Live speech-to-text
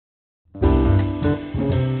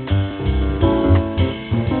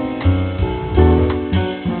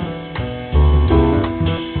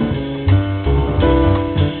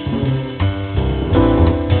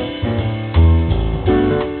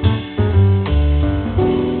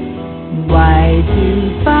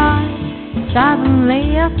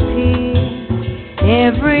suddenly appear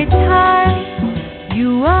every time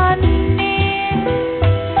you are near.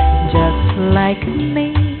 Just like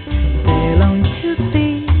me, they long to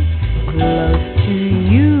be close to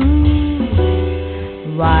you.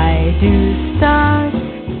 Why do stars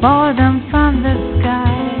fall down from the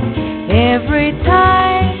sky every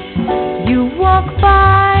time you walk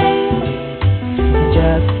by?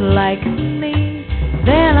 Just like me,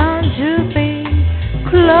 they long to be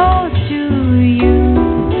close to you.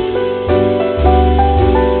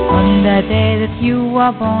 On the day that you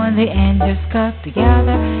were born, the angels got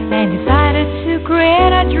together and decided to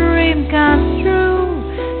create a dream come true.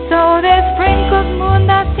 So they sprinkled moon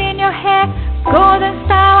dust in your hair, golden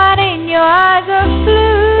starlight in your eyes of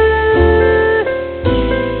blue.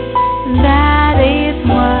 That is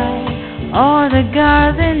why all the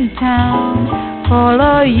girls in town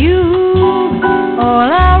follow you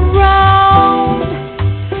all around.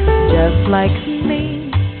 Just like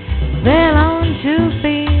me, they long to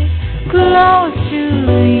be close to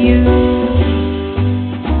you.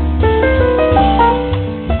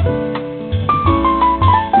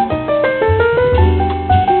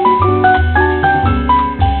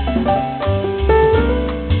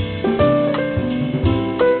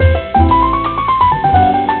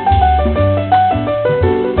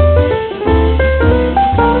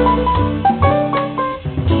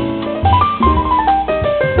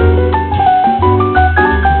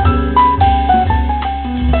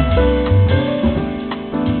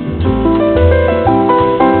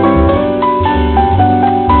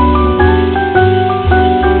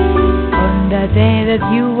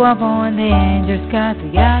 Born, the angels got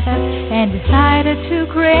together and decided to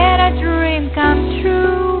create a dream come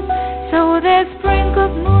true. So they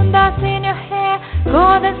sprinkled moon dust in your hair,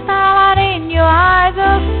 golden starlight in your eyes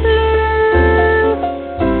of blue.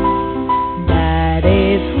 That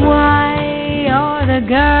is why all the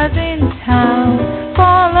girls in town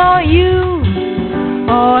follow you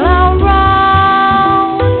all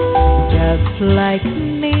around. Just like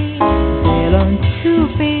me, they long to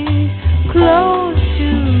be close to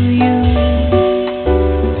you.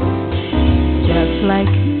 Just like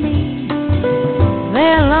me,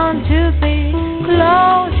 they long to be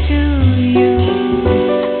close to you.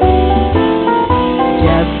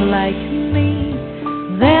 Just like me,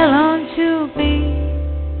 they long to be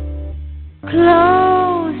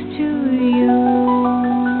close to you.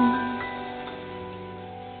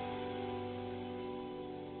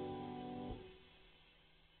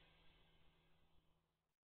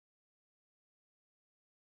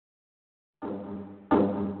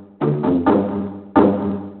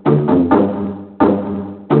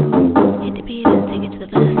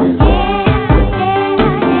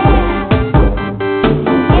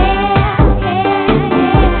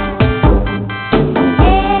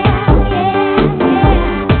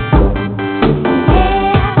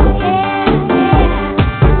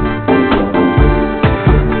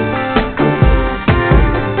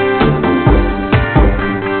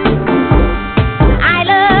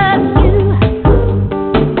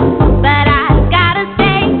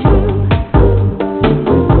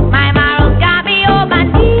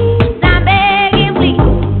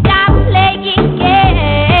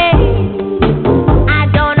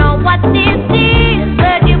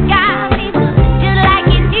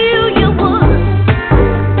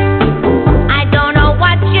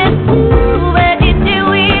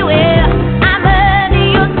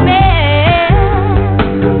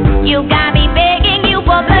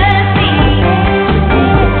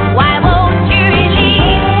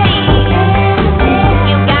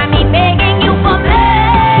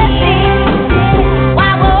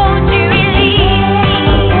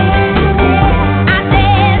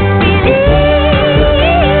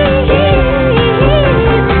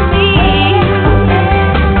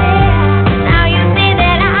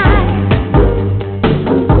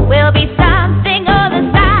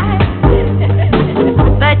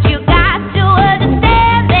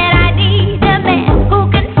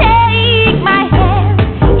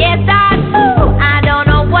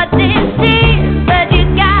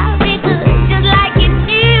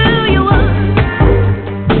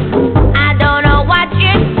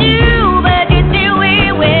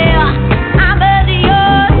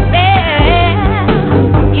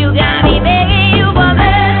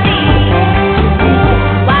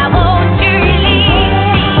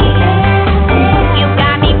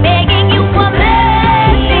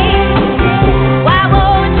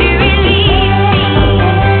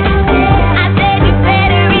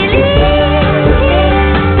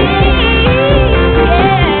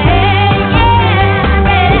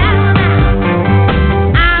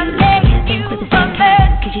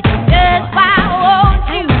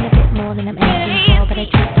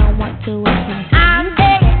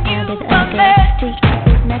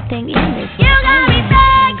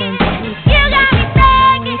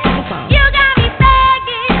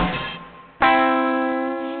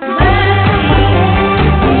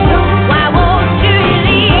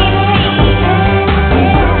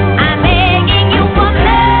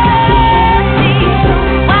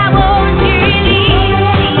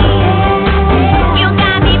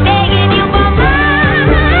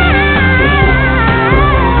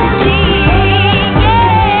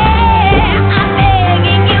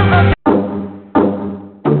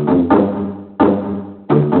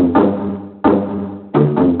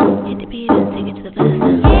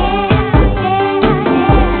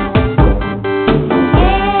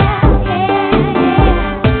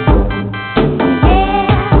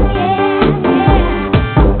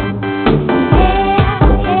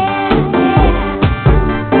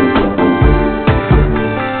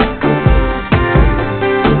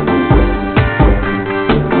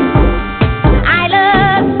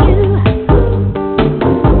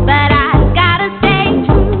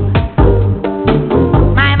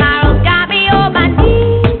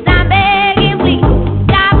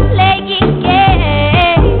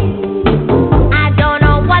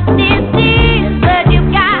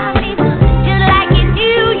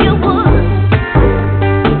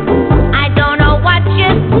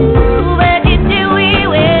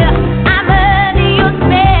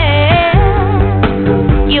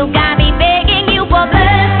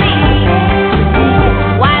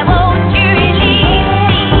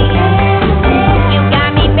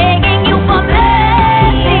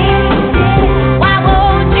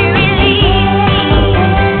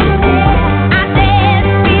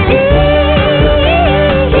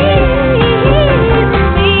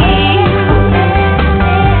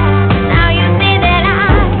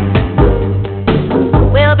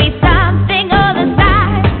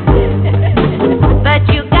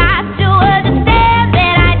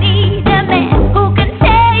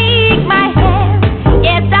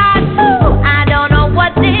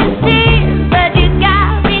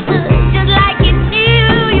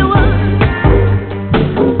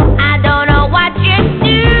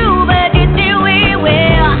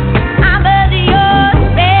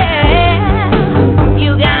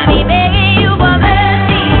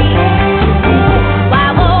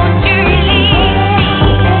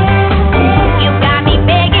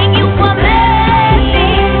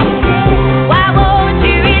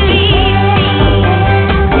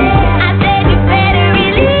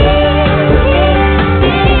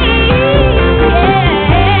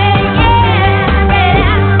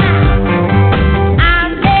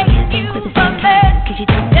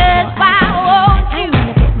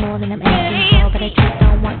 attitude.